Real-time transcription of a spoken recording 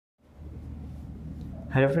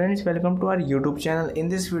Hello friends, welcome to our YouTube channel. In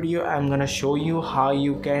this video I'm gonna show you how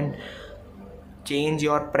you can change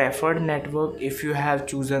your preferred network if you have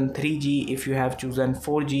chosen 3G, if you have chosen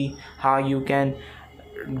 4G, how you can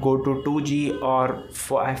go to 2G or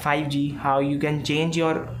 5G, how you can change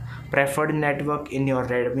your preferred network in your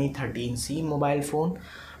Redmi 13C mobile phone.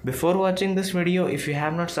 Before watching this video, if you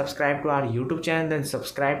have not subscribed to our YouTube channel, then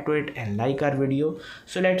subscribe to it and like our video.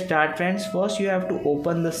 So let's start friends. First you have to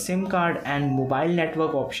open the SIM card and mobile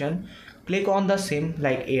network option. Click on the SIM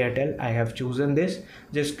like Airtel. I have chosen this.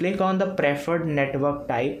 Just click on the preferred network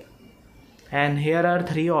type, and here are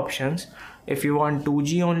three options. If you want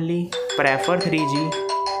 2G only, prefer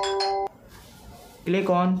 3G, click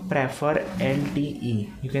on prefer LTE.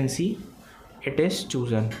 You can see it is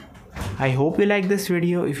chosen. I hope you like this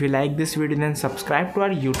video. If you like this video, then subscribe to our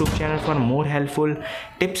YouTube channel for more helpful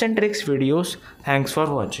tips and tricks videos. Thanks for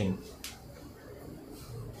watching.